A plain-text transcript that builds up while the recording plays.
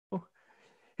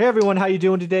Hey everyone, how you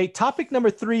doing today? Topic number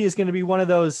 3 is going to be one of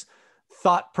those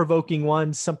thought-provoking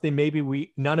ones, something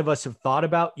maybe none of us have thought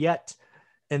about yet.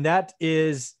 And that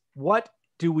is, what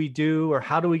do we do, or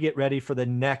how do we get ready for the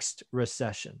next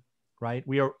recession? Right?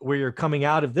 We are coming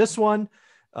out of this one.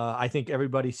 I think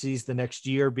everybody sees the next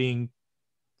year being,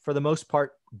 for the most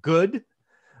part, good.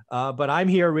 But I'm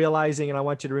here realizing, and I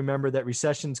want you to remember that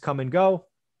recessions come and go.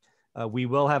 We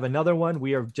will have another one.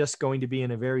 We are just going to be in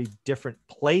a very different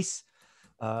place.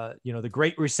 The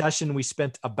Great Recession, we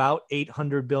spent about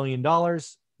 $800 billion.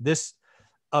 This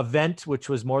event, which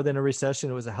was more than a recession,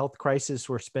 it was a health crisis,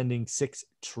 we're spending $6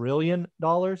 trillion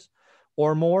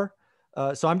or more.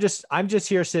 So I'm just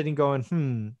here sitting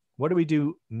going, what do we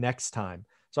do next time?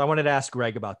 So I wanted to ask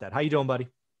Greg about that. How you doing, buddy?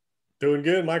 Doing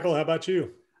good, Michael. How about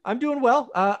you? I'm doing well.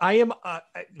 I am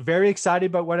very excited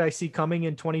about what I see coming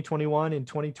in 2021 and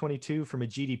 2022 from a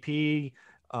GDP,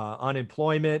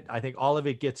 unemployment. I think all of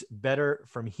it gets better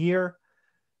from here.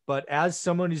 But as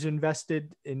someone who's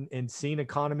invested in seeing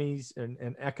economies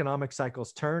and economic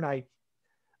cycles turn, I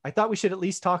thought we should at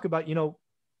least talk about,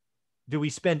 do we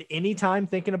spend any time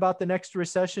thinking about the next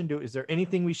recession? Is there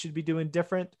anything we should be doing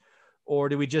different? Or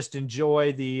do we just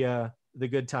enjoy the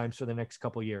good times for the next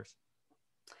couple of years?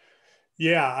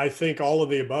 Yeah, I think all of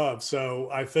the above. So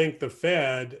I think the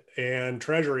Fed and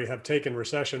Treasury have taken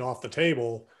recession off the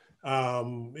table.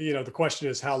 The question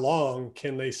is, how long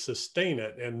can they sustain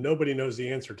it? And nobody knows the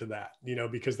answer to that,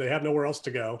 because they have nowhere else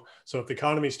to go. So if the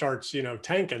economy starts,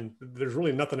 tanking, there's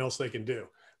really nothing else they can do.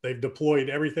 They've deployed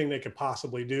everything they could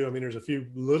possibly do. I mean, there's a few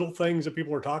little things that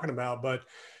people are talking about, but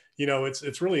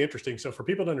it's really interesting. So for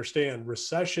people to understand,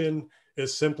 recession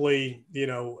is simply,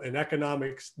 an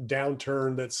economic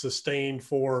downturn that's sustained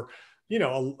for,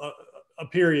 a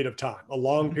period of time, a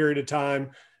long period of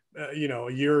time, a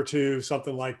year or two,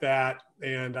 something like that.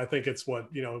 And I think it's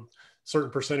certain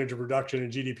percentage of reduction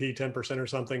in GDP, 10% or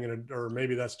something, or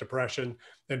maybe that's depression.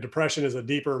 And depression is a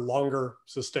deeper, longer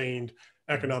sustained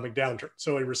economic downturn.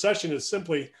 So a recession is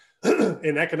simply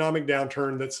an economic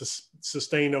downturn that's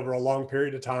sustained over a long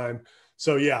period of time.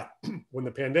 So yeah, when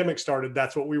the pandemic started,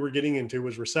 that's what we were getting into,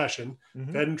 was recession.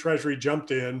 Fed and Treasury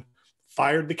jumped in,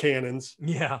 fired the cannons,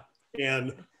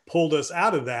 and pulled us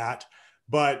out of that.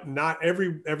 But not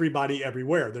everybody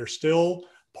everywhere. There's still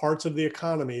parts of the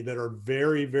economy that are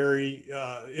very, very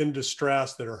in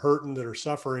distress, that are hurting, that are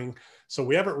suffering. So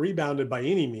we haven't rebounded by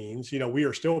any means. We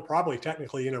are still probably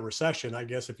technically in a recession, I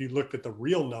guess, if you looked at the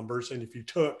real numbers and if you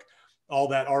took all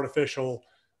that artificial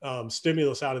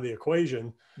stimulus out of the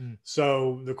equation.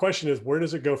 So the question is, where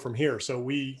does it go from here? So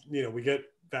we get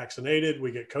vaccinated,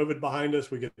 we get COVID behind us,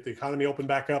 we get the economy open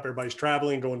back up, everybody's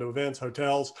traveling, going to events,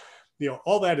 hotels,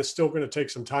 all that is still going to take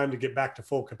some time to get back to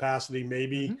full capacity,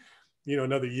 maybe,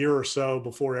 another year or so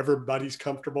before everybody's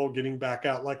comfortable getting back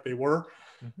out like they were.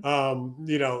 And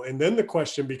then the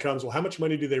question becomes, well, how much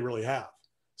money do they really have?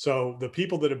 So the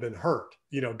people that have been hurt,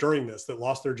 during this, that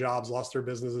lost their jobs, lost their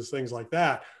businesses, things like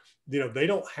that, they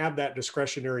don't have that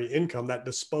discretionary income, that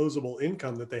disposable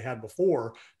income that they had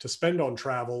before to spend on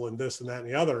travel and this and that and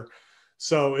the other.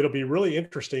 So it'll be really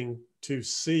interesting to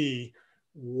see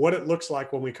what it looks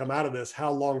like when we come out of this,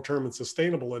 how long-term and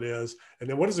sustainable it is. And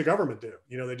then what does the government do?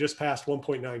 They just passed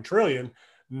 1.9 trillion.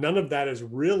 None of that is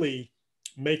really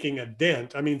making a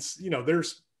dent. I mean,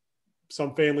 there's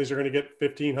some families are going to get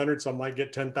 1,500, some might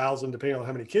get 10,000, depending on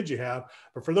how many kids you have.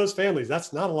 But for those families,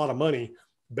 that's not a lot of money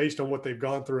based on what they've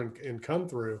gone through and come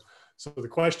through. So the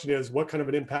question is, what kind of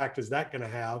an impact is that going to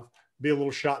have? Be a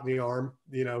little shot in the arm,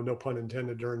 no pun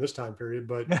intended during this time period.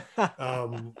 But,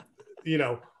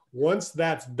 once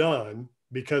that's done,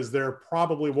 because there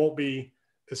probably won't be,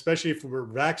 especially if we're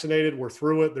vaccinated, we're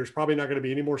through it, there's probably not going to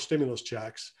be any more stimulus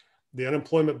checks. The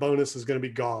unemployment bonus is going to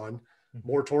be gone.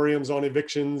 Moratoriums on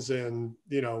evictions and,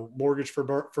 mortgage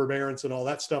forbearance and all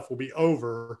that stuff will be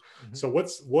over. So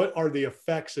what are the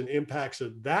effects and impacts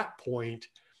at that point?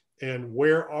 And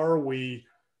where are we,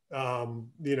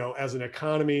 as an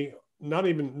economy, not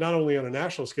only on a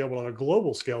national scale, but on a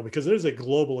global scale, because it is a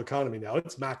global economy now.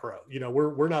 It's macro,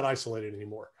 we're not isolated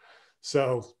anymore.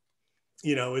 So,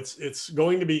 it's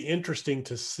going to be interesting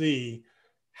to see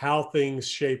how things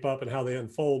shape up and how they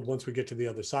unfold once we get to the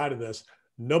other side of this.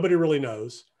 Nobody really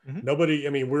knows. Nobody,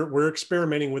 we're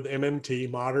experimenting with MMT,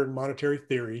 modern monetary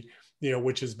theory,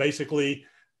 which is basically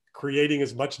creating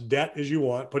as much debt as you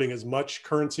want, putting as much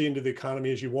currency into the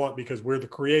economy as you want, because we're the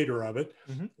creator of it.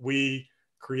 We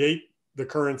create the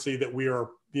currency that we are,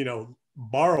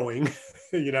 borrowing,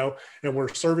 and we're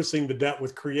servicing the debt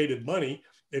with created money.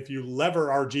 If you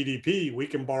lever our GDP, we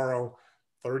can borrow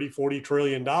 30, $40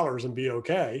 trillion and be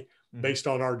okay based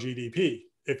on our GDP.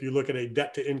 if you look at a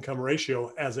debt to income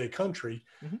ratio as a country,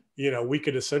 Mm-hmm. we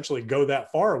could essentially go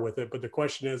that far with it. But the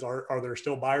question is, are there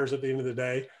still buyers at the end of the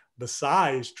day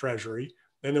besides Treasury?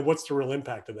 And then what's the real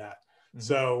impact of that? Mm-hmm.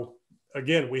 So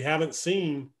again, we haven't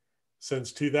seen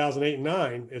since 2008 and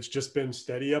 9, it's just been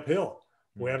steady uphill.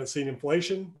 We haven't seen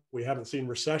inflation. We haven't seen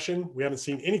recession. We haven't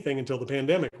seen anything until the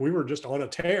pandemic. We were just on a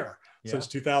tear since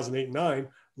 2008 and 9,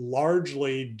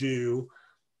 largely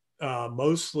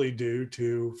mostly due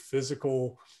to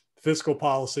fiscal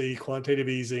policy, quantitative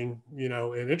easing,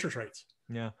 and interest rates.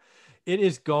 Yeah, it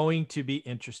is going to be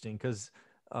interesting because,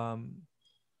 I've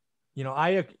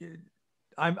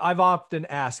often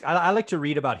asked, I like to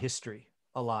read about history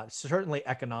a lot, certainly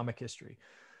economic history.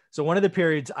 So one of the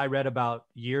periods I read about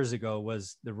years ago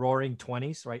was the Roaring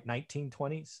 20s, right?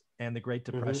 1920s and the Great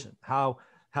Depression, how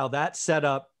that set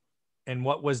up and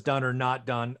what was done or not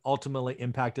done ultimately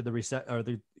impacted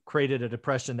created a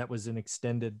depression that was an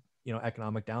extended,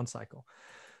 economic down cycle.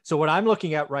 So what I'm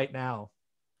looking at right now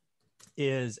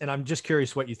is, and I'm just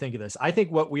curious what you think of this. I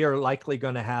think what we are likely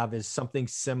going to have is something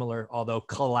similar, although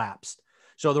collapsed.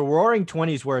 So the Roaring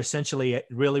 20s were essentially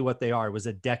really what they are. It was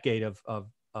a decade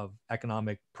of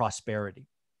economic prosperity.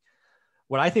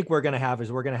 What I think we're going to have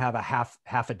is we're going to have a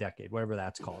half a decade, whatever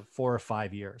that's called, 4 or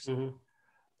 5 years. Mm-hmm.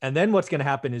 And then what's going to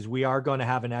happen is we are going to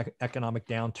have an economic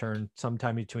downturn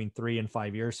sometime between 3 and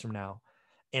 5 years from now.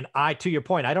 And to your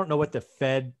point, I don't know what the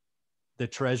Fed, the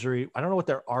Treasury, I don't know what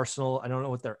their arsenal, I don't know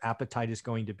what their appetite is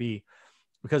going to be,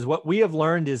 because what we have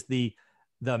learned is the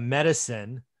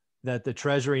medicine that the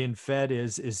Treasury and Fed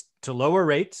is to lower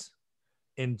rates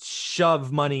and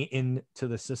shove money into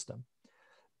the system.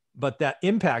 But that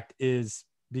impact is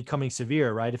becoming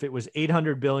severe, right? If it was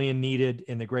 800 billion needed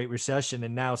in the Great Recession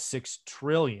and now 6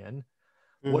 trillion,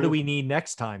 what do we need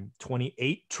next time?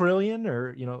 28 trillion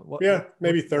or,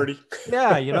 maybe 30. Yeah.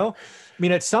 I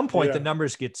mean, at some point the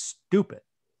numbers get stupid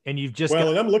and you've just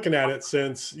and I'm looking at it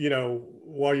since,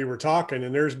 while you were talking,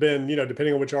 and there's been,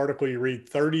 depending on which article you read,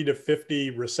 30 to 50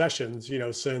 recessions,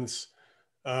 since,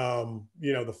 the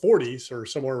 40s or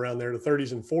somewhere around there, the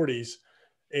 30s and 40s.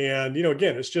 And,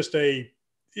 again, it's just a,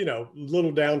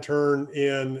 little downturn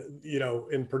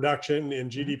in production, in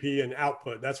GDP and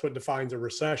output. That's what defines a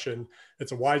recession.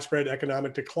 It's a widespread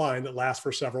economic decline that lasts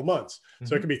for several months.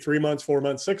 So it could be 3 months, 4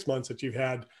 months, 6 months that you've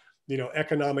had,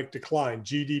 economic decline.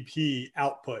 GDP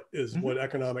output is what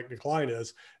economic decline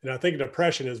is. And I think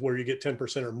depression is where you get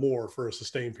 10% or more for a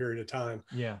sustained period of time.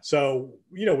 Yeah. So,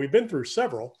 we've been through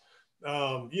several.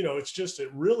 It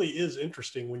really is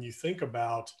interesting when you think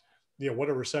about, what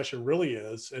a recession really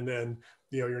is. And then,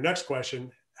 your next question,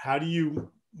 how do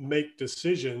you make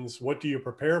decisions? What do you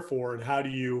prepare for? And how do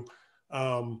you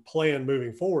plan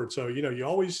moving forward? So, you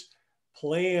always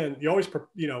plan,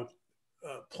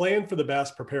 plan for the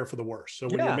best, prepare for the worst. So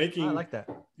when you're making I like that.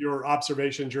 Your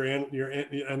observations, your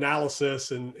analysis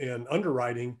and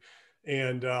underwriting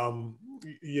and,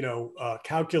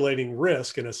 calculating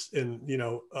risk and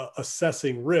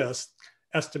assessing risk,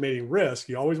 estimating risk,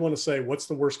 you always want to say, what's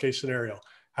the worst case scenario?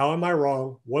 How am I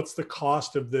wrong? What's the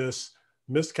cost of this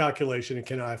miscalculation? And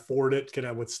can I afford it? Can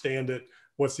I withstand it?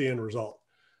 What's the end result?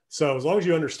 So as long as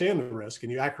you understand the risk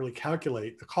and you accurately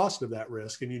calculate the cost of that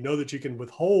risk, and you know that you can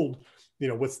withhold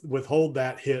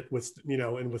that hit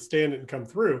and withstand it and come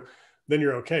through, then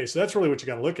you're okay. So that's really what you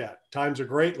got to look at. Times are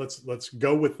great. Let's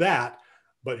go with that.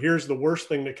 But here's the worst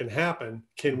thing that can happen.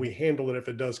 Can we handle it if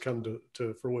it does come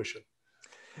to fruition?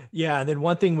 Yeah. And then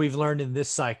one thing we've learned in this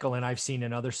cycle, and I've seen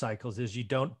in other cycles, is you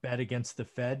don't bet against the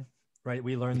Fed, right?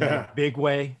 We learned that a big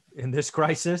way in this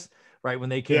crisis, right? When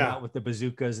they came out with the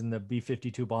bazookas and the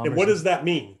B-52 bombers. And what does that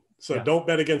mean? So don't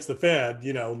bet against the Fed,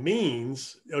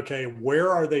 means, okay,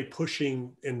 where are they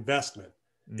pushing investment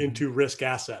into risk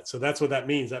assets? So that's what that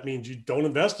means. That means you don't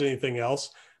invest in anything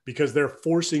else because they're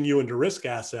forcing you into risk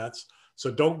assets.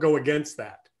 So don't go against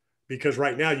that, because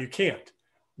right now you can't.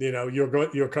 You're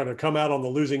going to come out on the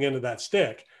losing end of that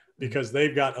stick because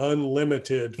they've got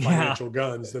unlimited financial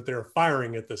guns that they're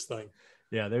firing at this thing.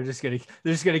 Yeah, they're just gonna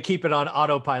keep it on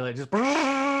autopilot. Just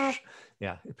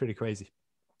pretty crazy.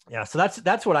 Yeah, so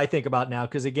that's what I think about now.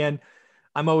 Because again,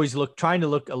 I'm always trying to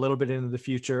look a little bit into the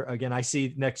future. Again, I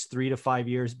see next 3 to 5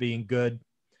 years being good,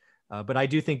 but I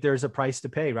do think there's a price to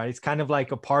pay. Right? It's kind of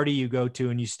like a party you go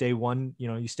to and you stay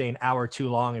an hour too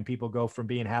long, and people go from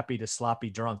being happy to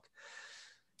sloppy drunk.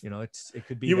 It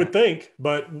could be. You would think,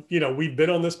 but we've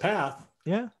been on this path.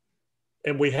 Yeah.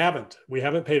 And we haven't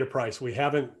paid a price. We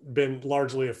haven't been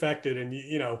largely affected. And,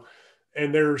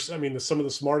 and there's, some of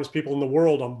the smartest people in the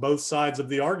world on both sides of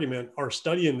the argument are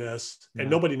studying this,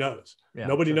 and nobody knows.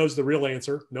 Nobody knows the real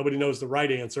answer. Nobody knows the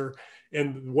right answer.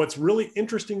 And what's really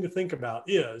interesting to think about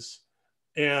is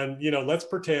And, let's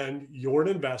pretend you're an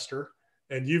investor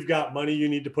and you've got money you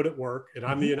need to put at work, and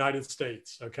I'm the United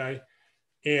States. Okay.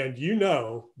 And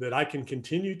that I can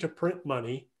continue to print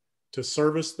money to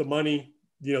service the money,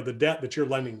 the debt that you're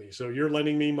lending me. So you're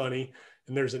lending me money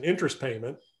and there's an interest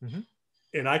payment,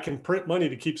 and I can print money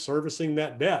to keep servicing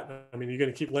that debt. I mean, you're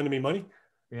going to keep lending me money?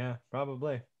 Yeah,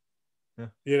 probably.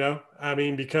 Yeah.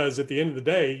 Because at the end of the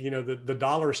day, the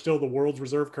dollar is still the world's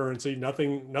reserve currency.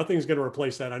 Nothing's going to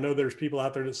replace that. I know there's people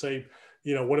out there that say,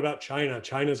 what about China?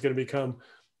 China's going to become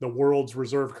the world's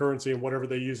reserve currency, and whatever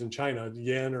they use in China,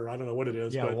 yen, or I don't know what it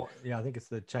is. Yeah. But I think it's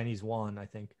the Chinese yuan, I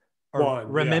think. Or yuan,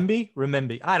 renminbi, yeah.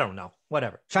 Renminbi. I don't know.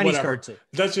 Whatever. Chinese currency.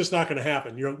 That's just not going to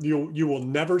happen. You will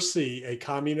never see a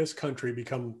communist country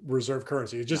become reserve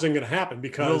currency. It just isn't going to happen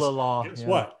because rule of law. Guess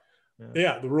what?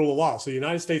 Yeah, the rule of law. So the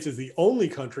United States is the only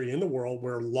country in the world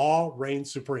where law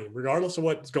reigns supreme, regardless of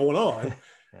what's going on.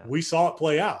 We saw it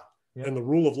play out, and the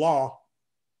rule of law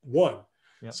won.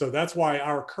 So that's why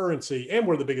our currency, and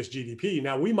we're the biggest GDP.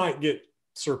 Now we might get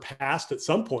surpassed at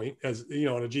some point, as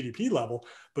on a GDP level,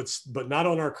 but not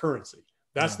on our currency.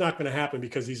 That's not going to happen,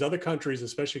 because these other countries,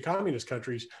 especially communist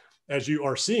countries, as you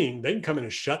are seeing, they can come in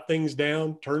and shut things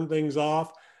down, turn things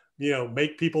off,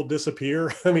 make people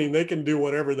disappear. I mean, they can do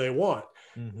whatever they want.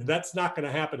 That's not going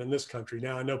to happen in this country.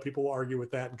 Now, I know people will argue with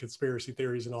that and conspiracy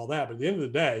theories and all that, but at the end of the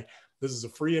day, this is a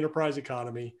free enterprise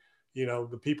economy.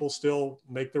 The people still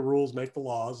make the rules, make the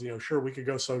laws. Sure, we could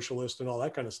go socialist and all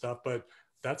that kind of stuff, but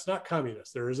that's not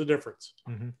communist. There is a difference.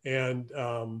 And,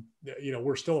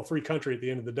 we're still a free country at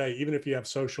the end of the day, even if you have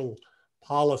social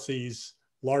policies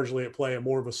largely at play, and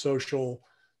more of a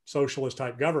socialist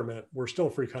type government, we're still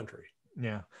a free country.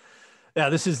 Yeah. Yeah.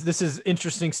 This is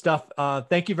interesting stuff.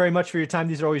 Thank you very much for your time.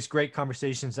 These are always great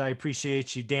conversations. I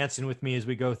appreciate you dancing with me as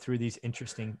we go through these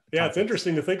interesting topics. It's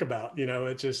interesting to think about.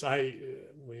 It's just,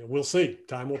 we'll see.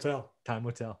 Time will tell. Time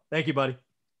will tell. Thank you, buddy.